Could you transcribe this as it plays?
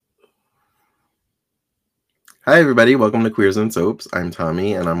Hi, everybody. Welcome to Queers and Soaps. I'm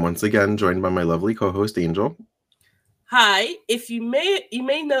Tommy, and I'm once again joined by my lovely co-host Angel. Hi. If you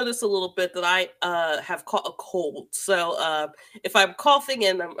may notice a little bit that I have caught a cold. So if I'm coughing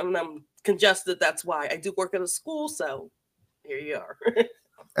and I'm congested, that's why. I do work at a school, so here you are.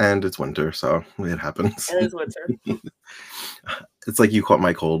 And it's winter, so it happens. And it's winter. It's like you caught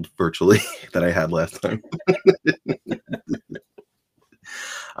my cold virtually that I had last time.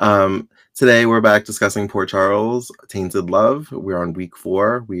 Today we're back discussing Port Charles Tainted Love. We're on week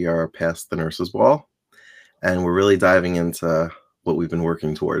 4. We are past the nurse's ball, and we're really diving into what we've been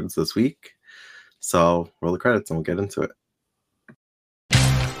working towards this week. So roll the credits and we'll get into it.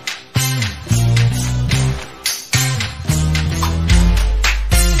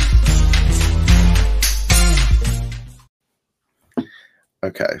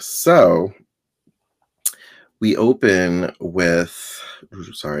 Okay, so we open with,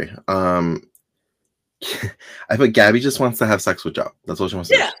 I put Gabby just wants to have sex with Joe. That's all she wants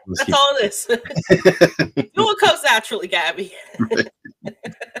to do. Yeah, that's all it is. Do what comes naturally, Gabby.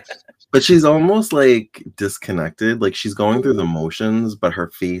 But she's almost like disconnected. Like she's going through the motions, but her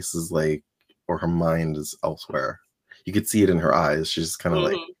face is like, or her mind is elsewhere. You could see it in her eyes. She's just kind of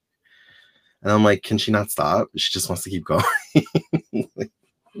like, and I'm like, can she not stop? She just wants to keep going.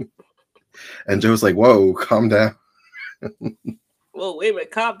 And Joe's like, whoa, calm down. Whoa, wait a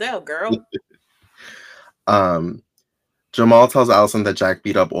minute, calm down, girl. Jamal tells Allison that Jack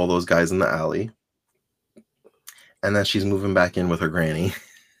beat up all those guys in the alley and that she's moving back in with her granny.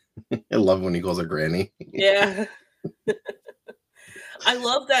 I love when he calls her granny. Yeah. I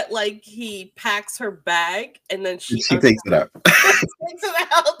love that, like, he packs her bag and then she takes it out. Takes it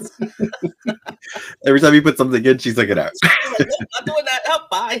out. Every time you put something in, she's like, it out. Like, nope, not doing that. Oh,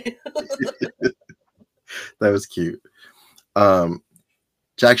 bye. That was cute.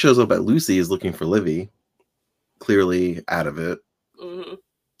 Jack shows up at Lucy's looking for Livy, clearly out of it.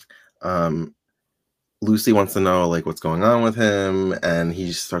 Lucy wants to know like what's going on with him, and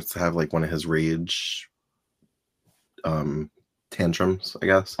he starts to have like one of his rage tantrums, I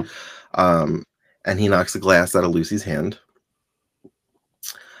guess. And he knocks a glass out of Lucy's hand.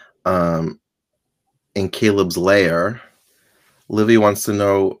 In Caleb's lair, Livy wants to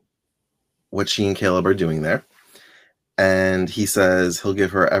know what she and Caleb are doing there. And he says he'll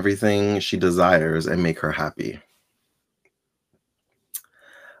give her everything she desires and make her happy.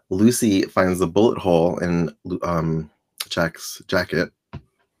 Lucy finds the bullet hole in Jack's jacket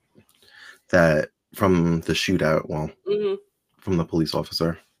that from the shootout, from the police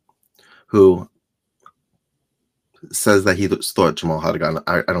officer who says that he thought Jamal had a gun.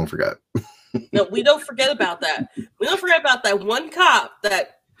 I don't forget. No, we don't forget about that. We don't forget about that one cop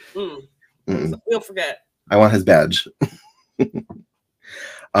that we don't forget. I want his badge.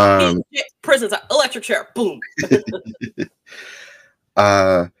 Prison's electric chair. Boom.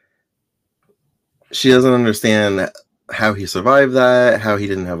 She doesn't understand how he survived that, how he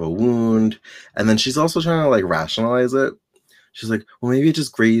didn't have a wound. And then she's also trying to like rationalize it. She's like, well, maybe it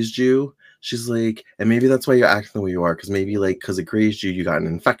just grazed you. She's like, and maybe that's why you're acting the way you are. Because maybe like, because it grazed you, you got an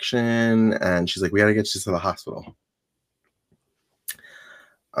infection. And she's like, we got to get you to the hospital.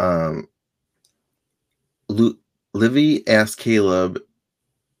 Livy asks Caleb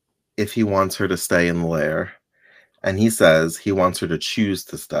if he wants her to stay in the lair. And he says he wants her to choose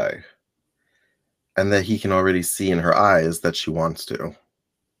to stay. And that he can already see in her eyes that she wants to.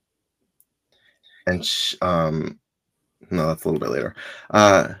 And no, that's a little bit later.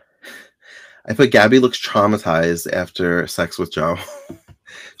 I put Gabby looks traumatized after sex with Joe.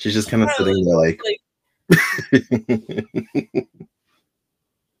 She's just kind of sitting there like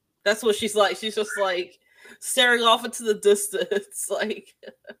that's what she's like. She's just like staring off into the distance. Like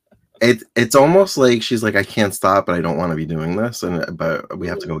it's almost like she's like, I can't stop, but I don't want to be doing this, but we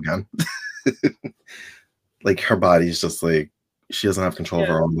have to go again. Like her body's just like she doesn't have control of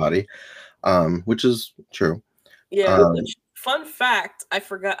her own body, which is true. Yeah. Fun fact, I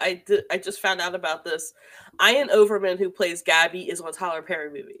forgot. I just found out about this. Ian Overman, who plays Gabby, is on Tyler Perry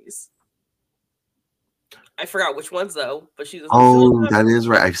movies. I forgot which ones though, but she's. Oh, that is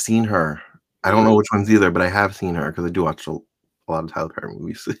right. I've seen her. I don't know which ones either, but I have seen her because I do watch a lot of Tyler Perry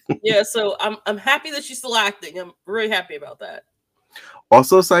movies. Yeah, so I'm happy that she's still acting. I'm really happy about that.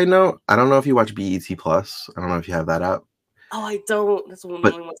 Also, side note, I don't know if you watch BET Plus. I don't know if you have that app. Oh, I don't. That's one of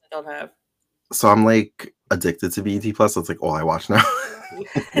the only ones I don't have. So I'm like addicted to BET Plus. That's like all I watch now.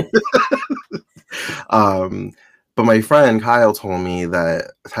 But my friend Kyle told me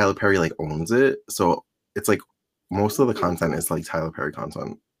that Tyler Perry like owns it. So it's like most of the content is like Tyler Perry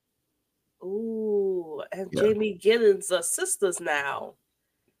content. Ooh, and Jamie Ginnon's sisters now.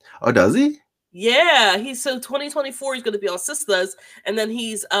 Oh, does he? Yeah, he's so 2024. He's going to be on Sisters, and then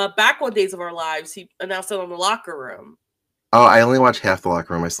he's back on Days of Our Lives. He announced it on the Locker Room. Oh, I only watched half the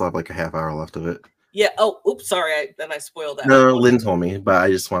Locker Room. I still have like a half hour left of it. Yeah. Oh, oops. Sorry. Then I spoiled that. No, Lynn told me, but I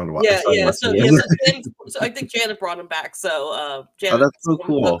just wanted to watch. Yeah. So I think Janet brought him back. So Janet. Oh, that's so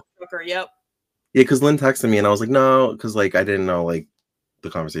cool. Yep. Yeah, because Lynn texted me and I was like, no, because like I didn't know like the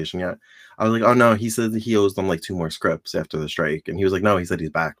conversation yet. I was like, oh no, he said he owes them like 2 more scripts after the strike, and he was like, no, he said he's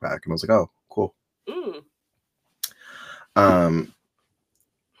back, and I was like, oh, cool.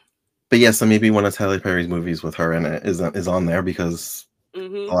 But yeah, so maybe one of Tyler Perry's movies with her in it is on there because a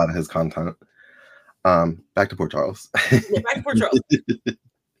lot of his content. Back to Port Charles. Back to Port Charles.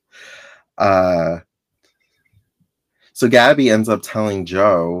 So Gabby ends up telling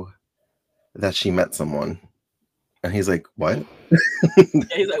Joe that she met someone, and he's like, "What?" Yeah,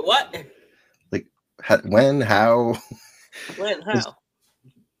 he's like, "What? Like, when? How? When? How?"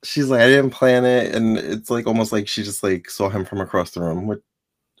 She's like, "I didn't plan it," and it's like almost like she just like saw him from across the room, which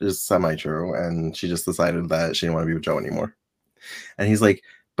is semi-true, and she just decided that she didn't want to be with Joe anymore. And he's like,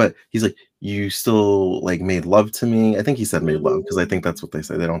 "You still like made love to me?" I think he said made love because I think that's what they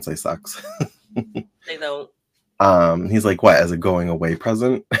say. They don't say sex. They don't. He's like, "What, as a going away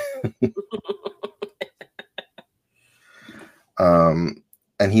present?"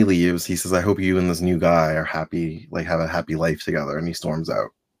 And he leaves. He says, "I hope you and this new guy are happy, like have a happy life together." And he storms out.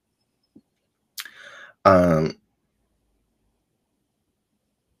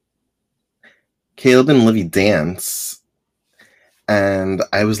 Caleb and Livy dance, and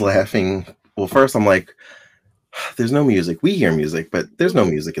I was laughing. Well, first I'm like, there's no music. We hear music, but there's no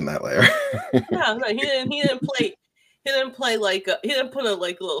music in that layer. No, he didn't play. He didn't play like he didn't put a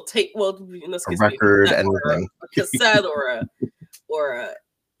like little tape. Well, in this case, a record, anything, a cassette or a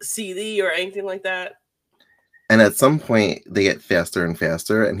CD or anything like that. And at some point, they get faster and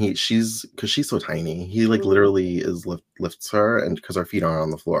faster, and because she's so tiny, he like literally lifts her, and because her feet aren't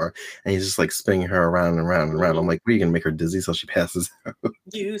on the floor, and he's just like spinning her around and around and around. I'm like, what, are you gonna make her dizzy so she passes out?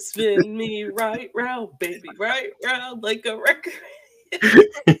 You spin me right round, baby, right round like a record.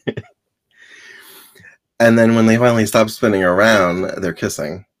 And then when they finally stop spinning around, they're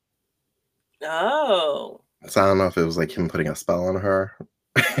kissing. Oh. So I don't know if it was like him putting a spell on her.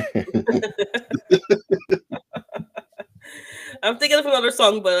 I'm thinking of another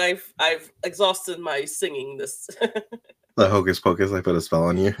song, but I've exhausted my singing this. The Hocus Pocus, I put a spell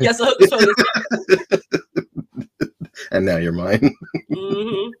on you. Yes, the Hocus Pocus. And now you're mine.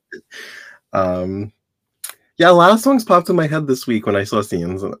 Yeah, a lot of songs popped in my head this week when I saw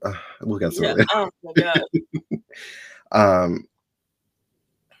scenes. We'll get to it. Oh my god.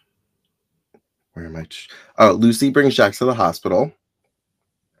 Where am I? Oh, Lucy brings Jack to the hospital,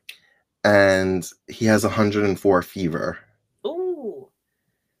 and he has 104 fever. Ooh.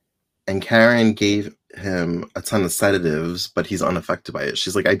 And Karen gave him a ton of sedatives, but he's unaffected by it.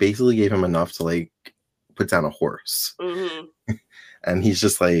 She's like, I basically gave him enough to like put down a horse. And he's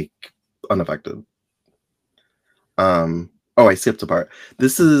just like unaffected. Oh, I skipped a part.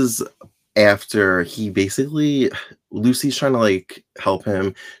 This is after Lucy's trying to like help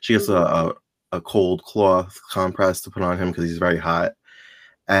him. She gets a cold cloth compress to put on him because he's very hot.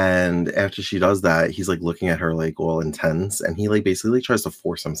 And after she does that, he's like looking at her like all intense, and he like basically tries to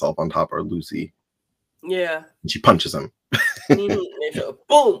force himself on top of Lucy. Yeah. And she punches him.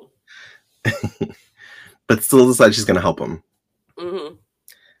 Boom. But still decides she's gonna help him.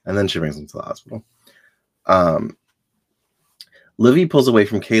 And then she brings him to the hospital. Livy pulls away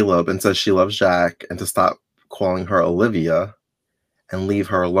from Caleb and says she loves Jack and to stop calling her Olivia and leave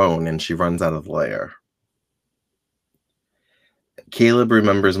her alone, and she runs out of the lair. Caleb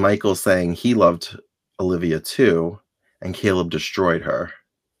remembers Michael saying he loved Olivia too, and Caleb destroyed her.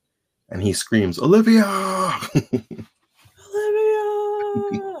 And he screams, Olivia! Olivia!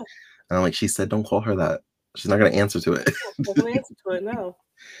 And I'm like, she said don't call her that. She's not going to answer to it. She's not going to answer to it, no.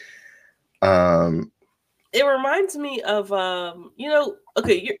 It reminds me of,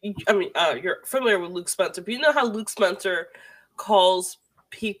 okay, you're familiar with Luke Spencer, but you know how Luke Spencer calls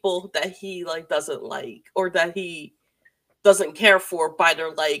people that he like doesn't like or that he doesn't care for by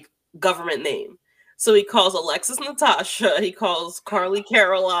their like government name. So he calls Alexis Natasha, he calls Carly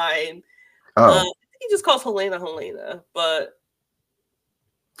Caroline. He just calls Helena, but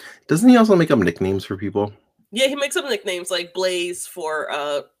doesn't he also make up nicknames for people? Yeah, he makes up nicknames like Blaze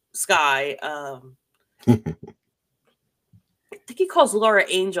for Sky. I think he calls Laura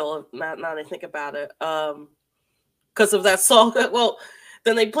Angel. Now that I think about it, because of that song. Well,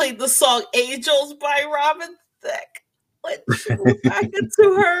 then they played the song "Angels" by Robin Thicke. Let's back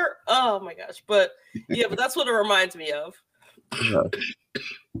into her. Oh my gosh! But yeah, but that's what it reminds me of.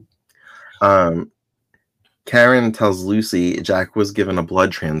 Um, Karen tells Lucy Jack was given a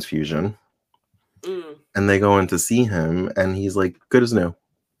blood transfusion, Mm. and they go in to see him, and he's like, good as new.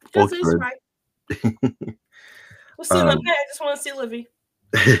 All Just is good. right. We'll see them. Hey, I just want to see Livy.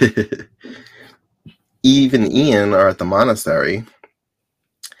 Eve and Ian are at the monastery,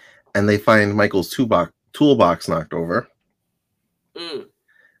 and they find Michael's toolbox knocked over,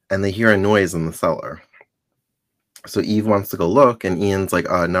 and they hear a noise in the cellar. So Eve wants to go look, and Ian's like,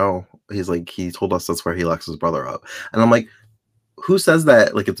 no. He's like, he told us that's where he locks his brother up. And I'm like, who says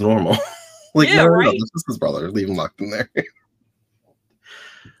that like it's normal? Like, yeah, no, right? no, this is his brother. Leave him locked in there.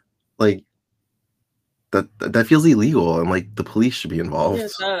 Like, that feels illegal, and like the police should be involved. Yeah,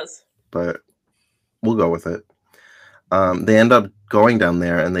 it does. But we'll go with it. They end up going down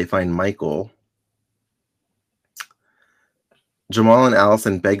there, and they find Michael. Jamal and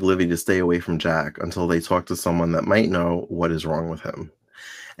Allison beg Livy to stay away from Jack until they talk to someone that might know what is wrong with him.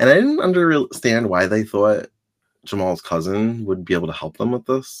 And I didn't understand why they thought Jamal's cousin would be able to help them with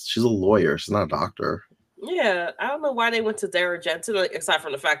this. She's a lawyer. She's not a doctor. Yeah, I don't know why they went to Dara Jensen, aside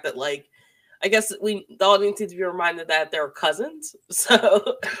from the fact that, like, I guess the audience needs to be reminded that they're cousins.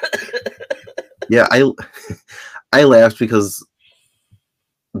 So, yeah, I laughed because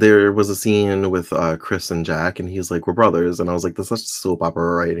there was a scene with Chris and Jack, and he's like, we're brothers. And I was like, that's such soap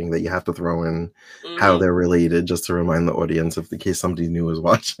opera writing that you have to throw in how they're related just to remind the audience if in case somebody new is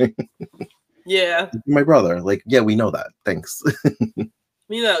watching. Yeah. My brother. Like, yeah, we know that. Thanks.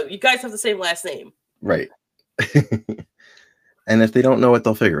 You know, you guys have the same last name. Right. And if they don't know it,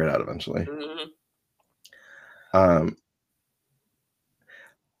 they'll figure it out eventually.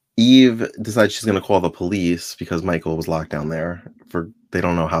 Eve decides she's going to call the police because Michael was locked down there for they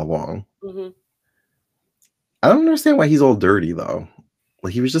don't know how long. I don't understand why he's all dirty though.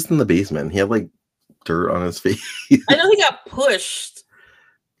 Like he was just in the basement. He had like dirt on his face. I know he got pushed.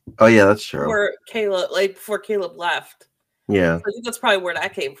 Oh yeah, that's true. Before Caleb left. Yeah, I think that's probably where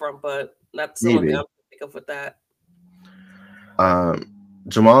that came from, but that's the only thing I'm think of with that.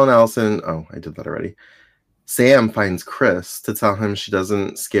 Jamal and Allison. Oh, I did that already. Sam finds Chris to tell him she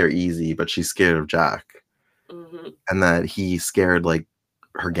doesn't scare easy, but she's scared of Jack, and that he scared like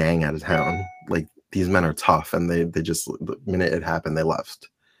her gang out of town. Like these men are tough, and they just the minute it happened, they left.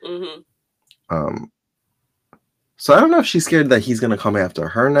 So I don't know if she's scared that he's gonna come after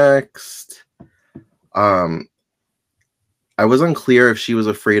her next. I was unclear if she was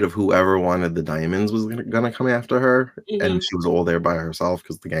afraid of whoever wanted the diamonds was gonna come after her, and she was all there by herself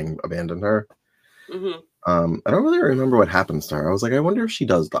because the gang abandoned her. I don't really remember what happens to her. I was like, I wonder if she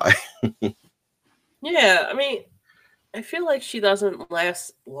does die. Yeah, I mean, I feel like she doesn't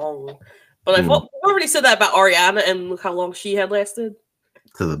last long. But I've already said that about Ariana, and look how long she had lasted.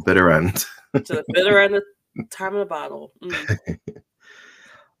 To the bitter end. To the bitter end of time in the bottle.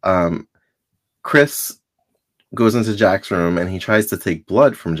 Chris goes into Jack's room, and he tries to take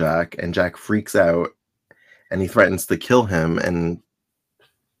blood from Jack, and Jack freaks out, and he threatens to kill him, and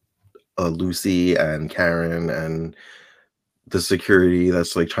Lucy and Karen and the security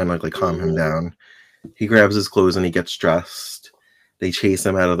that's like trying to like calm him down. He grabs his clothes and he gets dressed. They chase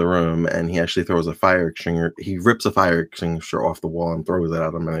him out of the room, and he actually throws a fire extinguisher. He rips a fire extinguisher off the wall and throws it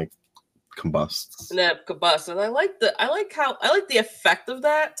at him, and it combusts. And that combusts, and I like the effect of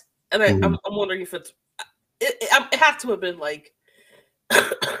that. And I'm wondering if it had to have been like,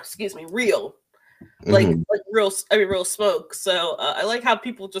 excuse me, real. Like real smoke. So I like how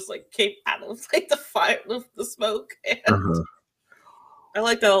people just like came out of like the fire with the smoke. And I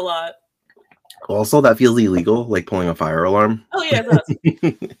like that a lot. Also, that feels illegal, like pulling a fire alarm. Oh yeah,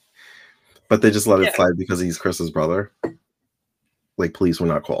 it does. But they just let it slide because he's Chris's brother. Like police were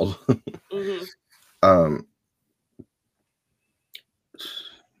not called. Where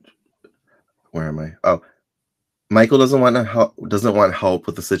am I? Oh. Michael doesn't want help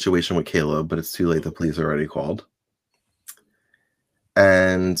with the situation with Caleb, but it's too late. The police are already called.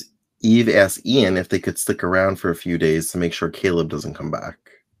 And Eve asks Ian if they could stick around for a few days to make sure Caleb doesn't come back.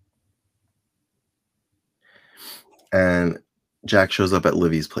 And Jack shows up at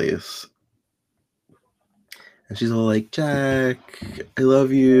Livy's place. And she's all like, Jack, I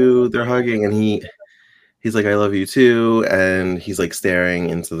love you. They're hugging. And he's like, I love you too. And he's like staring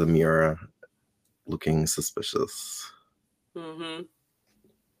into the mirror, looking suspicious.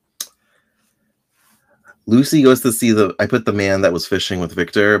 Lucy goes to see I put the man that was fishing with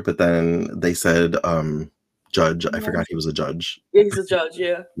Victor, but then they said judge. I forgot he was a judge. Yeah, he's a judge,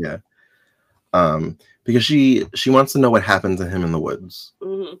 yeah. Yeah. Because she wants to know what happened to him in the woods.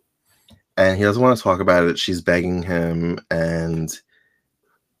 And he doesn't want to talk about it. She's begging him, and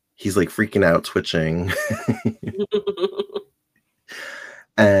he's like freaking out, twitching.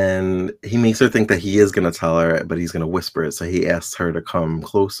 And And he makes her think that he is going to tell her, but he's going to whisper it. So he asks her to come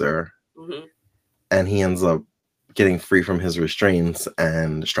closer. Mm-hmm. And he ends up getting free from his restraints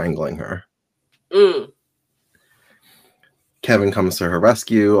and strangling her. Mm. Kevin comes to her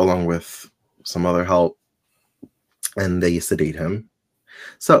rescue along with some other help, and they sedate him.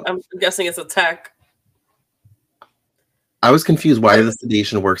 So I'm guessing it's a tech. I was confused why the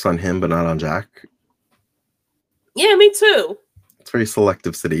sedation works on him but not on Jack. Yeah, me too. It's very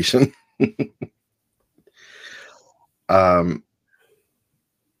selective sedation.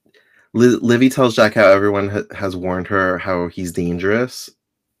 Livy tells Jack how everyone has warned her how he's dangerous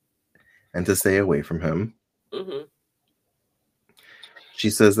and to stay away from him. Mm-hmm. She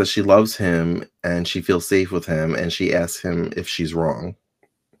says that she loves him and she feels safe with him, and she asks him if she's wrong.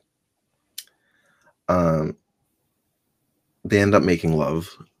 They end up making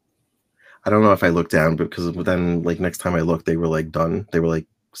love. I don't know if I looked down, because then, like, next time I looked, they were like done. They were like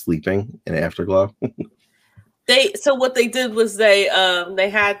sleeping in Afterglow. So what they did was they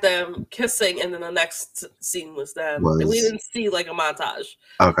had them kissing, and then the next scene was them. We didn't see like a montage.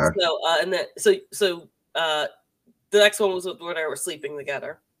 Okay. So and then so the next one was where they were sleeping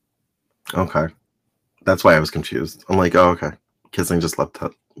together. Okay, that's why I was confused. I'm like, oh, okay, kissing just left.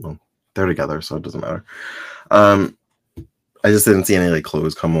 Well, they're together, so it doesn't matter. I just didn't see any like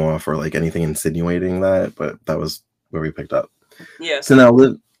clothes come off or like anything insinuating that, but that was where we picked up. Yeah. So now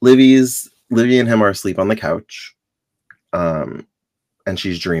Livy and him are asleep on the couch, and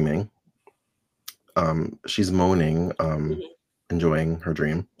she's dreaming. She's moaning, enjoying her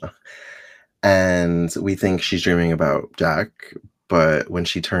dream, and we think she's dreaming about Jack. But when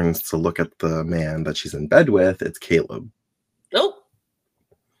she turns to look at the man that she's in bed with, it's Caleb. Nope.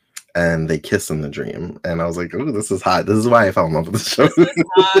 And they kiss in the dream, and I was like, "Oh, this is hot." This is why I fell in love with the show. This is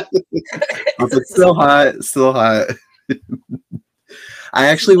hot. I was like, still hot. I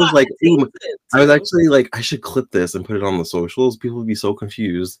actually was like, I was actually like, I should clip this and put it on the socials. People would be so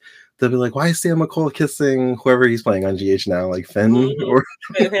confused. They'll be like, why is Sam McCall kissing whoever he's playing on GH now, like Finn or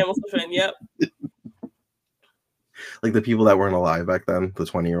Hamilton? Yep. Like the people that weren't alive back then, the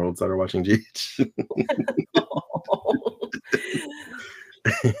 20-year-olds that are watching GH.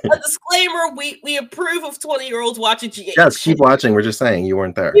 A disclaimer: we approve of 20-year-olds watching GH. Yes, keep watching. We're just saying you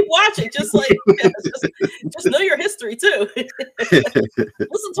weren't there. Keep watching, just like just know your history too.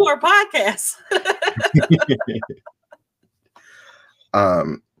 Listen to our podcast.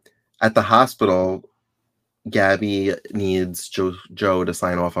 At the hospital, Gabby needs Joe to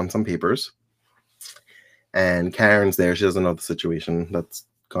sign off on some papers, and Karen's there. She doesn't know the situation that's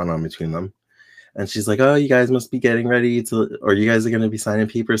gone on between them. And she's like, oh, you guys must be getting ready or you guys are going to be signing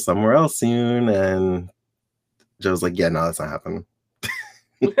papers somewhere else soon. And Joe's like, yeah, no, that's not happening.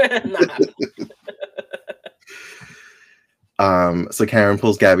 So Karen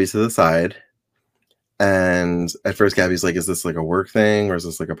pulls Gabby to the side. And at first Gabby's like, is this like a work thing or is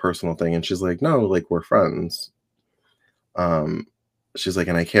this like a personal thing? And she's like, no, like we're friends. She's like,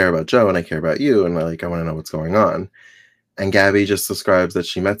 and I care about Joe and I care about you. And I want to know what's going on. And Gabby just describes that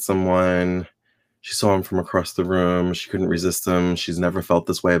she met someone. She saw him from across the room. She couldn't resist him. She's never felt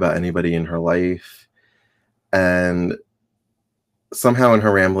this way about anybody in her life. And somehow in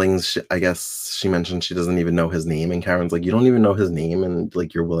her ramblings, I guess she mentioned she doesn't even know his name. And Karen's like, you don't even know his name and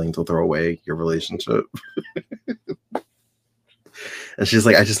like you're willing to throw away your relationship. And she's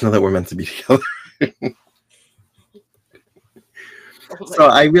like, I just know that we're meant to be together. So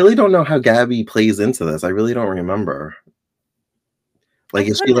I really don't know how Gabby plays into this. I really don't remember. Like,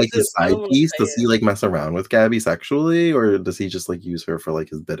 is she like his side piece? Does he like mess around with Gabby sexually, or does he just like use her for like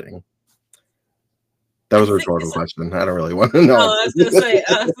his bidding? That was a rhetorical question. I don't really want to know. No, I was gonna say,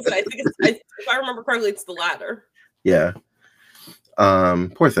 I think if I remember correctly, it's the latter. Yeah.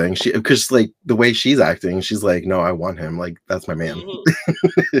 Poor thing. Because like the way she's acting, she's like, no, I want him. Like that's my man.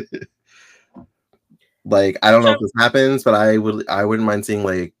 Like I don't know if this happens, but I wouldn't mind seeing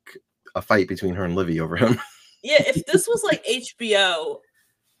like a fight between her and Livy over him. Yeah, if this was like HBO,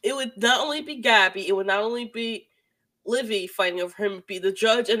 it would not only be Gabby, it would not only be Livy fighting over him, it'd be the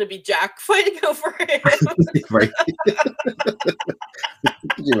judge, and it'd be Jack fighting over him. Right.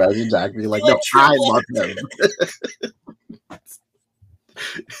 Could you imagine Jack being like, no, I love him.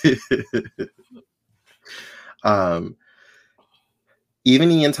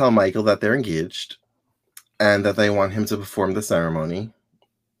 Even Ian tell Michael that they're engaged and that they want him to perform the ceremony.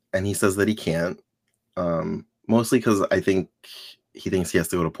 And he says that he can't. Mostly because I think he thinks he has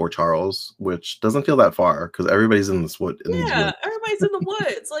to go to Port Charles, which doesn't feel that far because everybody's in this wood. Yeah, everybody's in the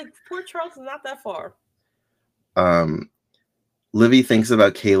woods. Like Port Charles is not that far. Livy thinks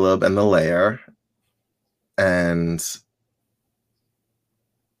about Caleb and the lair, and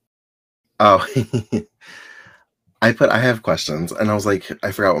Oh, I have questions, and I was like,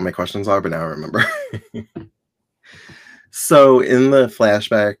 I forgot what my questions are, but now I remember. So in the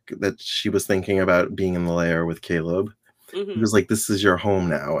flashback that she was thinking about being in the lair with Caleb, he Mhm. was like, "This is your home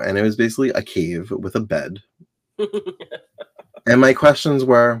now," and it was basically a cave with a bed. And my questions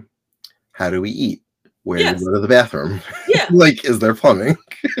were, how do we eat? Where do we Yes. go to the bathroom? Yeah. Like, is there plumbing?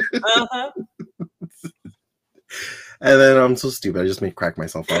 Uh-huh. And then I'm so stupid. I just made crack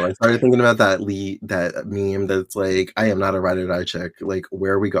myself up. I started thinking about that meme that's like, I am not a ride or die chick. Like,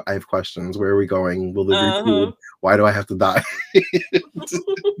 where are we go? I have questions. Where are we going? Will there be Uh-huh. food? Why do I have to die?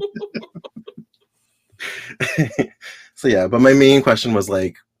 So yeah, but my main question was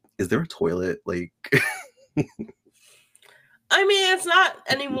like, is there a toilet? Like, I mean, it's not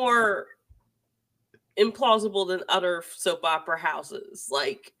any more implausible than other soap opera houses.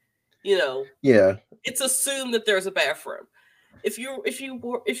 Like, you know, yeah, it's assumed that there's a bathroom. If you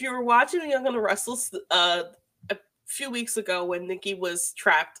were watching Young and the Restless a few weeks ago when Nikki was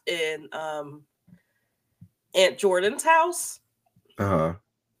trapped in Aunt Jordan's house, uh-huh,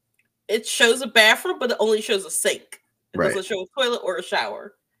 it shows a bathroom, but it only shows a sink. It right. doesn't show a toilet or a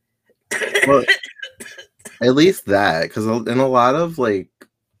shower. Well, at least that, because in a lot of like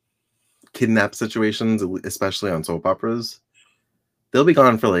kidnap situations, especially on soap operas, they'll be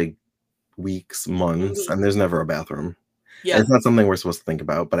gone for like weeks, months, Mhm. and there's never a bathroom. Yeah. It's not something we're supposed to think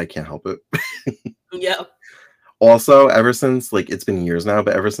about, but I can't help it. Yeah. Also, ever since like it's been years now,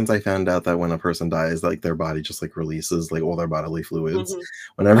 but ever since I found out that when a person dies, like their body just like releases like all their bodily fluids. Mhm.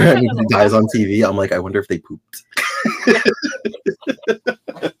 Whenever I found anybody out a dies while on ago. TV, I'm like, I wonder if they pooped. Yeah.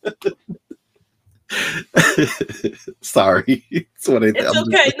 Sorry, it's what I It's I'm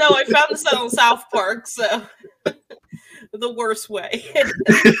okay. No, I found this out on South Park, so the worst way.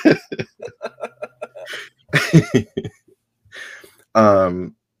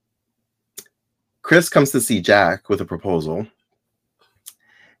 um, Chris comes to see Jack with a proposal.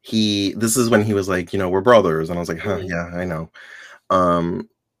 This is when he was like, we're brothers, and I was like, huh, Mhm. yeah, I know.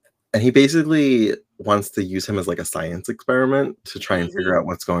 And he basically wants to use him as like a science experiment to try and figure Mhm. out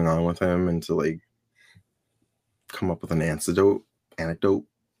what's going on with him and to like come up with an anecdote.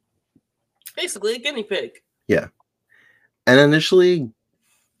 Basically, a guinea pig. Yeah. And initially,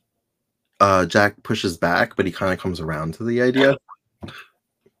 Jack pushes back, but he kind of comes around to the idea.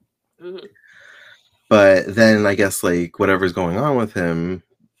 Mhm. But then I guess like whatever's going on with him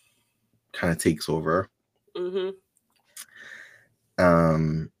kind of takes over. Mhm.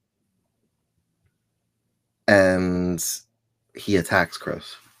 Um, and he attacks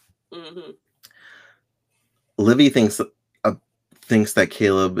Chris. Mhm. Livy thinks that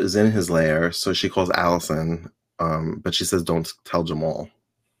Caleb is in his lair, so she calls Allison, but she says don't tell Jamal.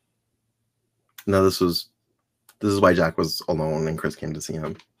 No, this is why Jack was alone and Chris came to see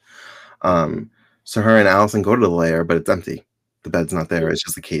him. So her and Allison go to the lair, but it's empty. The bed's not there. Mhm. It's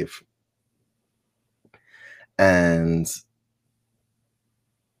just a cave. And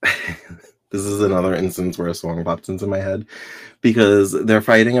this is another instance where a song pops into my head because they're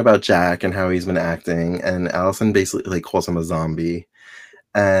fighting about Jack and how he's been acting, and Allison basically like calls him a zombie,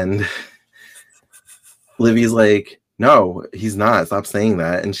 and Livy's like, no, he's not. Stop saying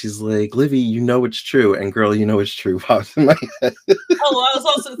that. And she's like, Livy, you know it's true. And girl, you know it's true. Pops in my head. Oh, I was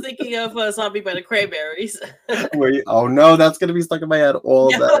also thinking of Zombie by the Cranberries. Oh no, that's gonna be stuck in my head all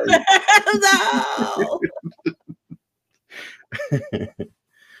No, day. no.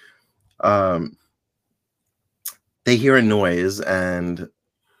 um, they hear a noise, and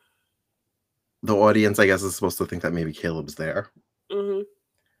the audience, I guess, is supposed to think that maybe Caleb's there. Mhm.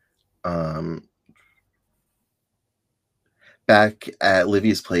 Um, back at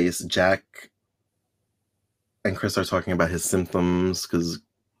Livy's place, Jack and Chris are talking about his symptoms because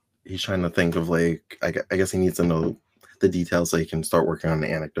he's trying to think of like, I guess he needs to know the details so he can start working on the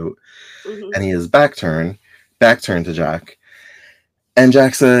anecdote. Mhm. And he is back turned to Jack. And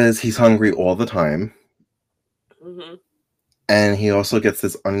Jack says he's hungry all the time. Mhm. And he also gets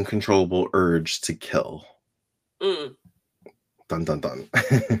this uncontrollable urge to kill. Mm. Dun dun dun.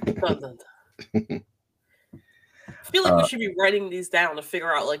 Dun, dun, dun. I feel like we should be writing these down to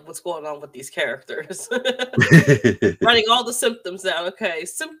figure out like what's going on with these characters. Writing all the symptoms down. Okay,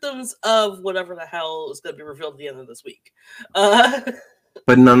 symptoms of whatever the hell is going to be revealed at the end of this week.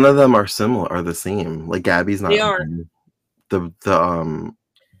 But none of them are the same. Like Gabby's They not. are.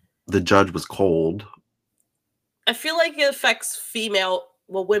 The judge was cold. I feel like it affects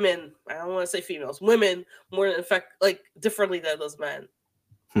women. I don't want to say females, women more than like differently than those men.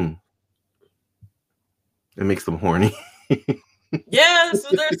 It makes them horny. Yeah, so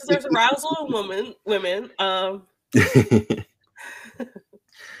there's arousal in women.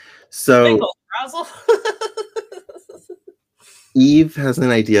 So Mental arousal. Eve has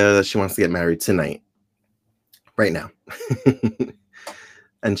an idea that she wants to get married tonight, right now.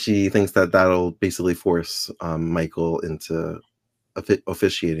 And she thinks that that'll basically force Michael into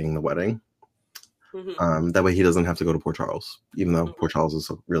officiating the wedding. That way he doesn't have to go to Port Charles, even though Port Charles is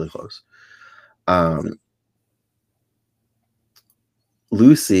really close.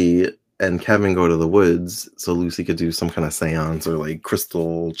 Lucy and Kevin go to the woods so Lucy could do some kind of seance or like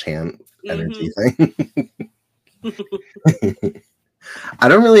crystal chant energy thing. I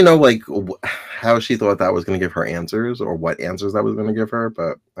don't really know like how she thought that was going to give her answers or what answers that was going to give her,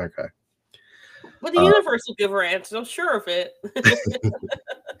 but okay. But the universe will give her answers. I'm sure of it.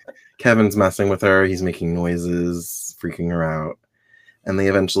 Kevin's messing with her. He's making noises, freaking her out. And they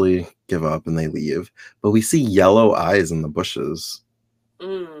eventually give up and they leave. But we see yellow eyes in the bushes.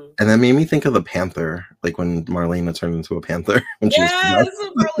 And that made me think of the panther, like when Marlena turned into a panther. Yes,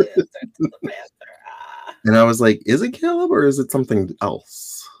 Marlena turned into the panther. And I was like, is it Caleb or is it something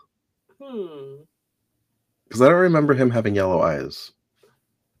else? Because I don't remember him having yellow eyes.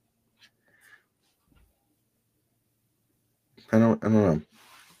 I don't know.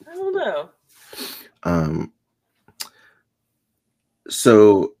 I don't know.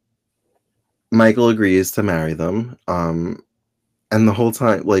 So Michael agrees to marry them. And the whole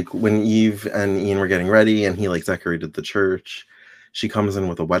time, like when Eve and Ian were getting ready and he like decorated the church, she comes in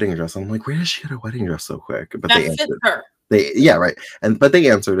with a wedding dress. I'm like, where did she get a wedding dress so quick? But they answered her. Yeah, right. But they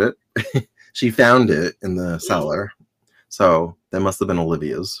answered it. She found it in the cellar. So that must have been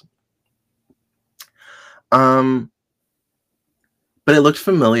Olivia's. But it looked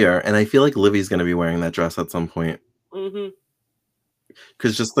familiar, and I feel like Livy's gonna be wearing that dress at some point.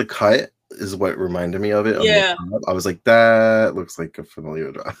 Because just the cut is what reminded me of it. Yeah. I was like, that looks like a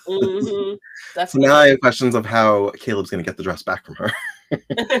familiar dress. So now I have questions of how Caleb's going to get the dress back from her.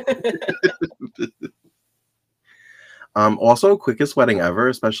 Also, quickest wedding ever,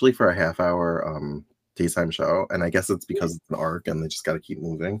 especially for a half-hour daytime show. And I guess it's because it's an arc and they just got to keep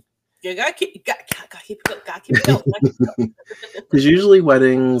moving. You gotta keep it going. Because usually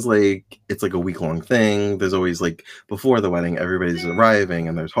weddings, like, it's like a week-long thing. There's always, like, before the wedding, everybody's arriving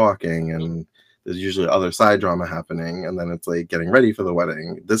and they're talking, and there's usually other side drama happening, and then it's, like, getting ready for the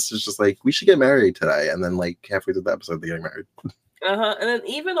wedding. This is just, like, we should get married today, and then, like, halfway through the episode, they're getting married. And then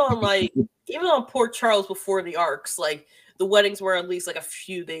even on Port Charles before the arcs, like, the weddings were at least, like, a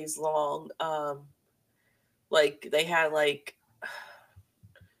few days long. Like, they had, like...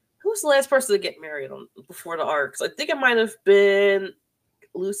 Who was the last person to get married before the arcs? I think it might have been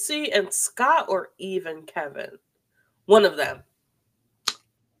Lucy and Scott or even Kevin. One of them.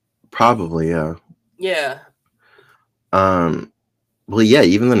 Probably, yeah. Yeah. Well, yeah,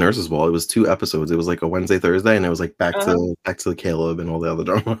 even the Nurses Ball, it was 2 episodes. It was like a Wednesday, Thursday, and it was like back to Caleb and all the other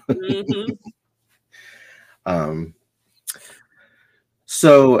drama.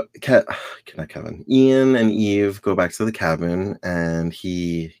 So, not Kevin. Ian and Eve go back to the cabin, and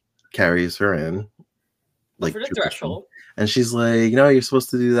he carries her in, like, for the threshold. And she's like, no, you're supposed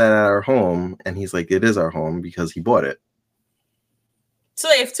to do that at our home. And he's like, it is our home because he bought it. So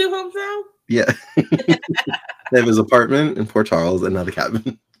they have 2 homes now? Yeah. They have his apartment in Port Charles and now the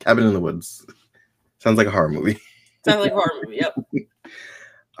cabin. Cabin in the woods. Sounds like a horror movie. Sounds like a horror movie, yep.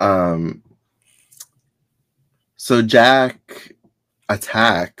 So Jack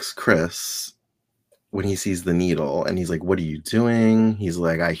attacks Chris when he sees the needle, and he's like, what are you doing? He's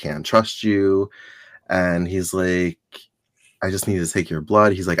like, I can't trust you. And he's like, I just need to take your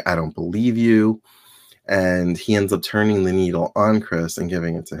blood. He's like, I don't believe you. And he ends up turning the needle on Chris and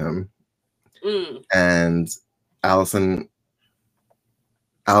giving it to him. And Allison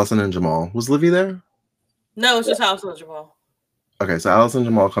and Jamal. Was Livy there? No, it's just Allison and Jamal. Okay, so Allison and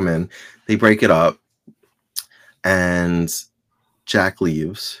Jamal come in. They break it up. And Jack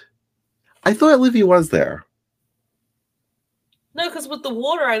leaves. I thought Livy was there. No, because with the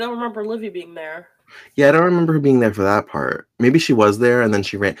water, I don't remember Livy being there. Yeah, I don't remember her being there for that part. Maybe she was there and then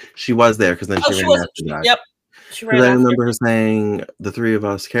she ran. She was there because then she ran after Jack. Yep. She ran after. I remember her saying, the 3 of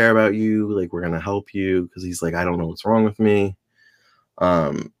us care about you. Like, we're going to help you. Because he's like, I don't know what's wrong with me.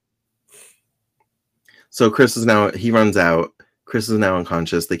 So Chris is now, he runs out. Chris is now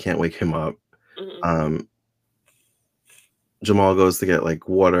unconscious. They can't wake him up. Jamal goes to get like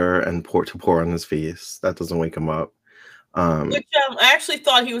water and pour on his face. That doesn't wake him up. Which I actually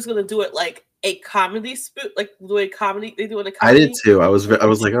thought he was going to do it like a comedy spoof, like the way they do in a comedy. I did too. I was like,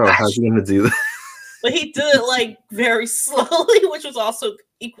 oh, how's he going to do that? But he did it like very slowly, which was also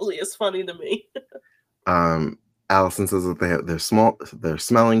equally as funny to me. Allison says that they have their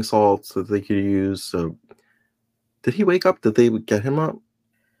smelling salts that they could use. So did he wake up? Did they get him up?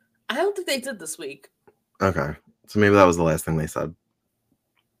 I don't think they did this week. Okay. So maybe that was the last thing they said.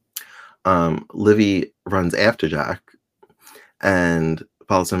 Livy runs after Jack and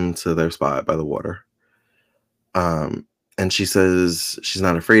follows him to their spot by the water. And she says she's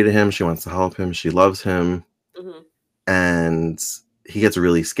not afraid of him. She wants to help him. She loves him. Mm-hmm. And he gets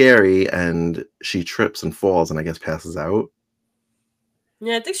really scary and she trips and falls and I guess passes out.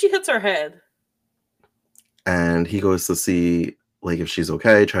 Yeah, I think she hits her head. And he goes to see like if she's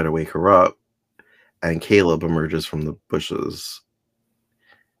okay, try to wake her up. And Caleb emerges from the bushes.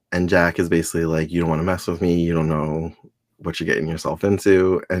 And Jack is basically like, you don't want to mess with me. You don't know what you're getting yourself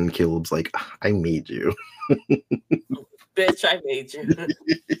into. And Caleb's like, I made you. Bitch, I made you.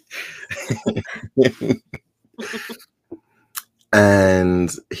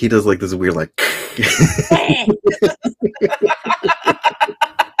 And he does like this weird like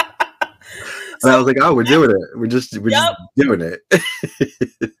and I was like, oh, we're doing it. We're just doing it.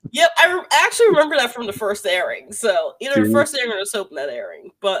 Yep, I actually remember that from the first airing. So either the first airing or the soap net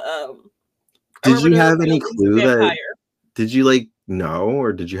airing. But did you have any clue that? Did you like know,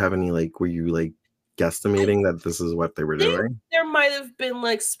 or did you have any like? Were you like guesstimating that this is what they were doing? There might have been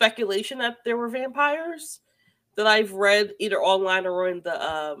like speculation that there were vampires that I've read either online or in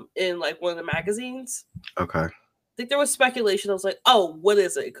the in like one of the magazines. Okay. I think there was speculation. I was like, oh, what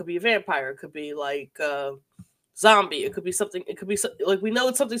is it? It could be a vampire. It could be like zombie. It could be something. It could be like we know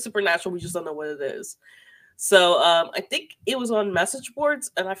it's something supernatural. We just don't know what it is. So I think it was on message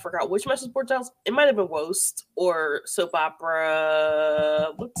boards, and I forgot which message board else. It might have been Woast or Soap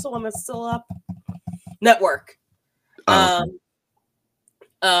Opera. What's the one that's still up? Network. I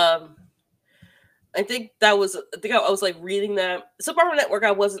think that was. I think I was like reading that Soap Opera Network.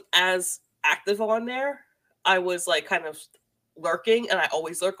 I wasn't as active on there. I was like kind of lurking, and I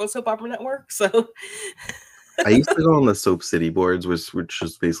always lurk on Soap Opera Network. So I used to go on the Soap City boards, which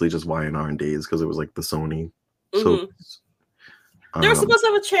was basically just Y&R and Days because it was like the Sony soaps. They were supposed to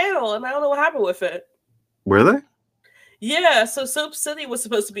have a channel, and I don't know what happened with it. Were they? Yeah, so Soap City was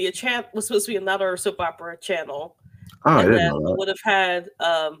supposed to be was supposed to be another soap opera channel. Oh, I didn't know that. Would have had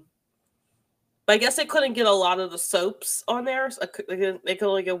but I guess they couldn't get a lot of the soaps on there. So they could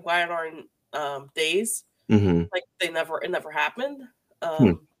only get Y&R and Days. Mm-hmm. Like it never happened.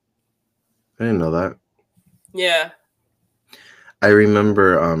 I didn't know that. Yeah. I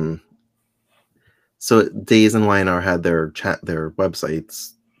remember so Days and Y&R had their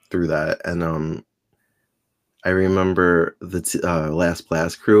websites through that, and I remember the Last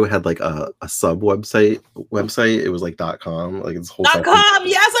Blast crew had like a sub website. It was like .com, like it's whole .com.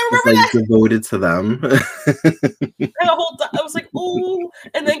 Yes, I remember that. Devoted to them. And I was like, oh,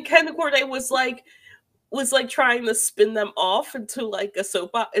 and then Ken Corday was like trying to spin them off into like a soap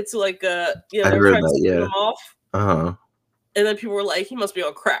opera, into like a I heard that, spin them off. Uh-huh. And then people were like, he must be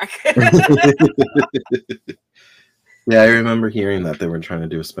on crack. Yeah, I remember hearing that they were trying to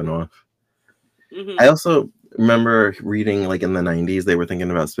do a spinoff. Mm-hmm. I also remember reading like in the 90s they were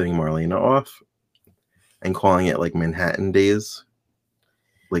thinking about spinning Marlena off and calling it like Manhattan Days.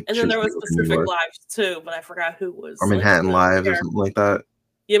 Like, and then there was Pacific Lives too, but I forgot who was. Or Manhattan Lives or something like that.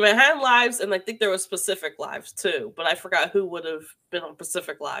 Yeah, Manhattan Lives, and I think there was Pacific Lives too, but I forgot who would have been on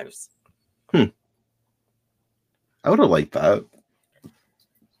Pacific Lives. I would have liked that.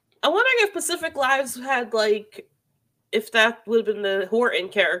 I'm wondering if Pacific Lives had like, if that would have been the Horton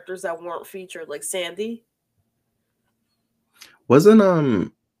characters that weren't featured, like Sandy.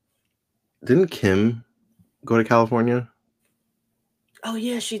 Didn't Kim go to California? Oh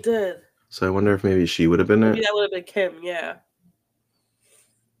yeah, she did. So I wonder if maybe she would have been maybe that would have been Kim, yeah.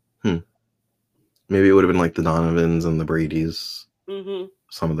 Maybe it would have been like the Donovans and the Bradys. Mm-hmm.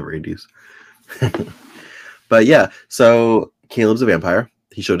 Some of the Bradys. But yeah, so Caleb's a vampire.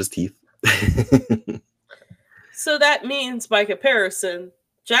 He showed his teeth. So that means, by comparison,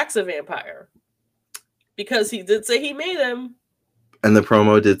 Jack's a vampire. Because he did say he made him. And the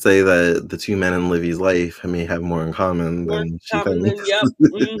promo did say that the two men in Livy's life may have more in common than she thinks. Yep.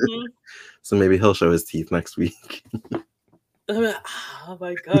 Mm-hmm. So maybe he'll show his teeth next week. Oh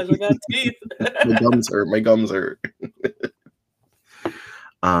my gosh, I got teeth. My gums hurt.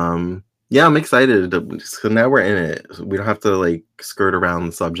 Yeah, I'm excited. So now we're in it. We don't have to like skirt around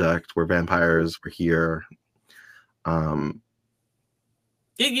the subject. We're vampires. We're here. Get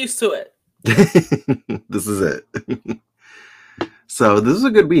used to it. This is it. So this is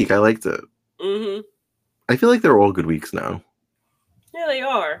a good week. I liked it. Mm-hmm. I feel like they're all good weeks now. Yeah, they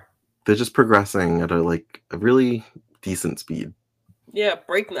are. They're just progressing at a really decent speed. Yeah,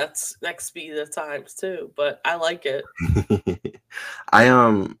 breakneck speed at times too, but I like it.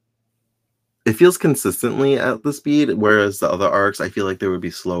 it feels consistently at the speed, whereas the other arcs, I feel like there would be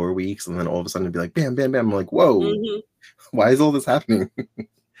slower weeks, and then all of a sudden it'd be like bam, bam, bam. I'm like, whoa, Hmm. why is all this happening?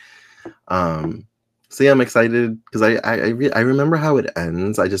 um, so yeah, I'm excited because I remember how it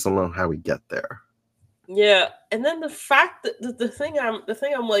ends. I just don't know how we get there. Yeah, and then the fact that the thing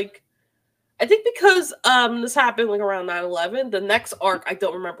I'm like, I think because this happened like around 9/11, the next arc I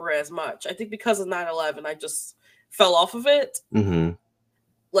don't remember as much. I think because of 9/11, I just fell off of it. Hmm.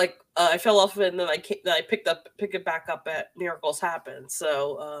 Like I fell off of it, and then I pick it back up at Miracles Happen.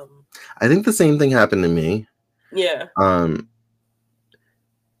 So I think the same thing happened to me. yeah, Um,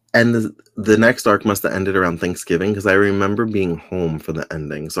 and the next arc must have ended around Thanksgiving because I remember being home for the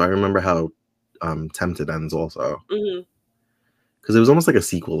ending. So I remember how Tempted ends also hmm, because it was almost like a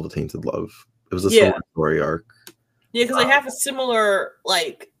sequel to Tainted Love. It was a yeah, similar story arc. yeah, because they have a similar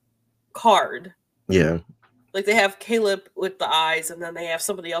like card. Yeah, Like they have Caleb with the eyes, and then they have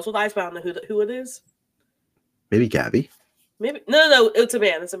somebody else with eyes, but I don't know who it is. maybe Gabby. Maybe no, it's a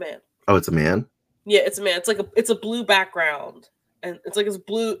man. It's a man. Oh, it's a man. Yeah, it's a man. It's a blue background, and it's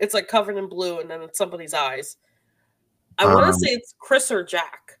blue. It's like covered in blue, and then it's somebody's eyes. I want to Um, say it's Chris or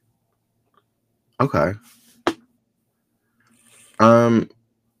Jack. okay. Um,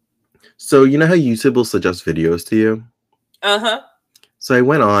 so you know how YouTube will suggest videos to you? Uh-huh. So I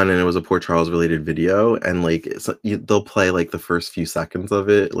went on and it was a Port Charles related video, and like they'll play like the first few seconds of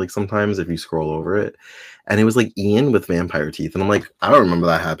it, like sometimes if you scroll over it, and it was like Ian with vampire teeth, and I'm like, I don't remember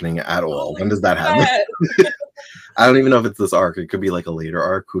that happening at Oh all. my When does that happen? god. I don't even know if it's this arc. It could be like a later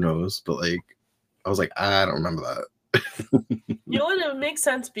arc. Who knows? But like, I was like, I don't remember that. You know what? It makes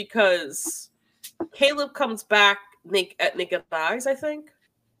sense because Caleb comes back at Naked Eyes, I think.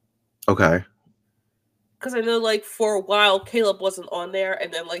 Okay. Because I know, like, for a while, Caleb wasn't on there,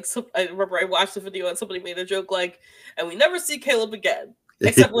 and then, like, I remember I watched the video and somebody made a joke, like, and we never see Caleb again,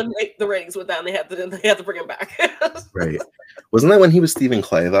 except when the ratings went down, they had to bring him back. Right. Wasn't that when he was Stephen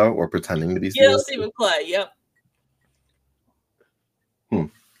Clay though, or pretending to be Yeah, Stephen? Stephen Clay. Yep.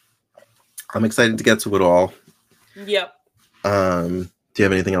 I'm excited to get to it all. Yep. Do you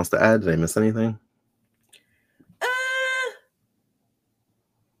have anything else to add? Did I miss anything?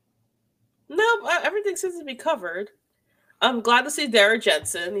 No, everything seems to be covered. I'm glad to see Dara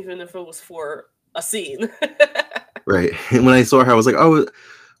Jensen, even if it was for a scene. Right. And when I saw her, I was like, oh,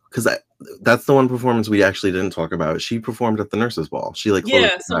 because that's the one performance we actually didn't talk about. She performed at the nurses' ball. She like closed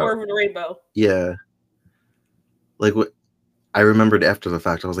Yeah, it somewhere out. over the rainbow. Yeah. Like what I remembered after the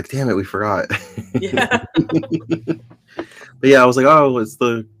fact. I was like, damn it, we forgot. Yeah. But yeah, I was like, oh, it's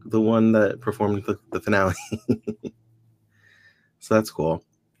the one that performed the finale. So that's cool.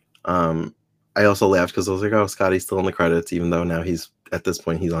 I also laughed because I was like, oh, Scotty's still in the credits, even though now he's at this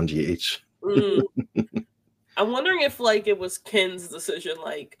point he's on GH. Mm. I'm wondering if like it was Ken's decision,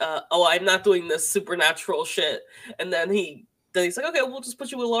 like, oh, I'm not doing this supernatural shit, and then he's like, okay, we'll just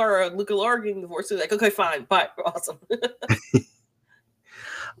put you with Laura, Luca Laura getting divorced. He's like, okay, fine, bye, awesome.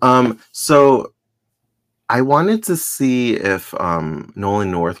 So I wanted to see if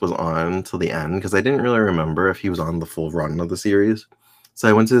Nolan North was on till the end because I didn't really remember if he was on the full run of the series. So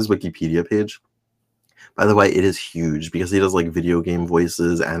I went to his Wikipedia page. By the way, it is huge because he does like video game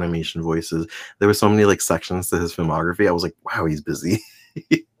voices, animation voices. There were so many like sections to his filmography. I was like, wow, he's busy.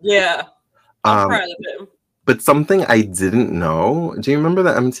 Yeah, I'm proud of him. But something I didn't know. Do you remember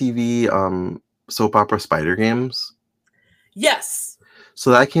the MTV soap opera Spider Games? Yes. So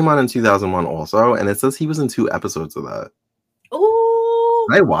that came on in 2001 also, and it says he was in 2 episodes of that. Ooh.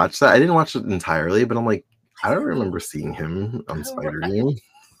 I watched that. I didn't watch it entirely, but I'm like, I don't remember seeing him on Spider Game.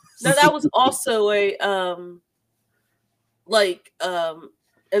 Now that was also a and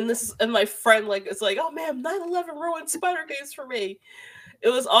my friend like it's like, oh man, 9/11 ruined Spider Games for me. It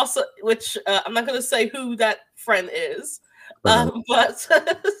was also, which I'm not gonna say who that friend is, but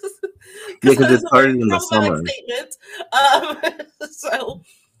Yeah, because it started in the summer. Statement. So,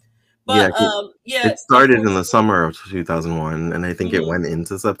 but it started in the summer of 2001, and I think it went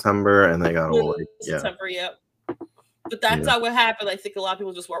into September, and they got all like, September, yeah. But that's not what happened. I think a lot of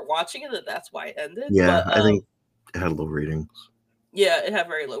people just weren't watching it, and that's why it ended. Yeah, but, I think it had low ratings. Yeah, it had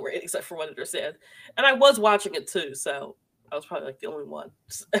very low ratings, from what I understand. And I was watching it too, so I was probably like the only one.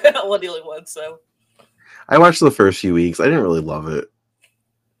 The only one. So I watched the first few weeks. I didn't really love it.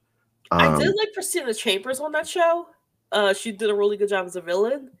 I did like Christina Chambers on that show. She did a really good job as a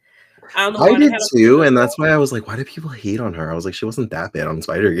villain. I don't know. I did too, and that's why I was like, why do people hate on her? I was like, she wasn't that bad on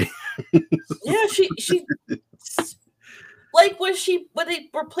Spider Game. Yeah, she like when they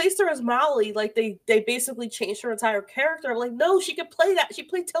replaced her as Molly, like they basically changed her entire character. I'm like, no, she could play that. She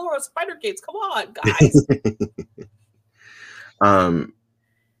played Taylor on Spider Games. Come on, guys.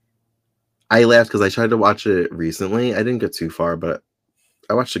 I laughed because I tried to watch it recently. I didn't get too far, but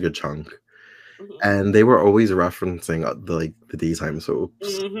I watched a good chunk. Mhm. And they were always referencing the daytime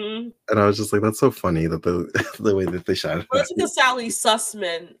soaps. Mhm. And I was just like, that's so funny that the way that they shot Well, it. that's because Sally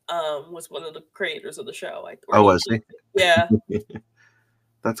Sussman was one of the creators of the show, or Oh, he was she? yeah.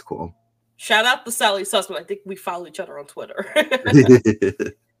 That's cool. Shout out to Sally Sussman. I think we follow each other on Twitter.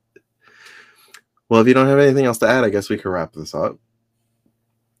 Well, if you don't have anything else to add, I guess we can wrap this up.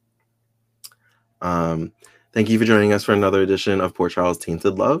 Thank you for joining us for another edition of Port Charles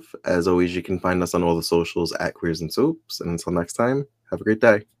Tainted Love. As always, you can find us on all the socials at Queers and Soaps. And until next time, have a great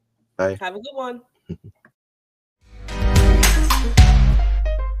day. Bye. Have a good one.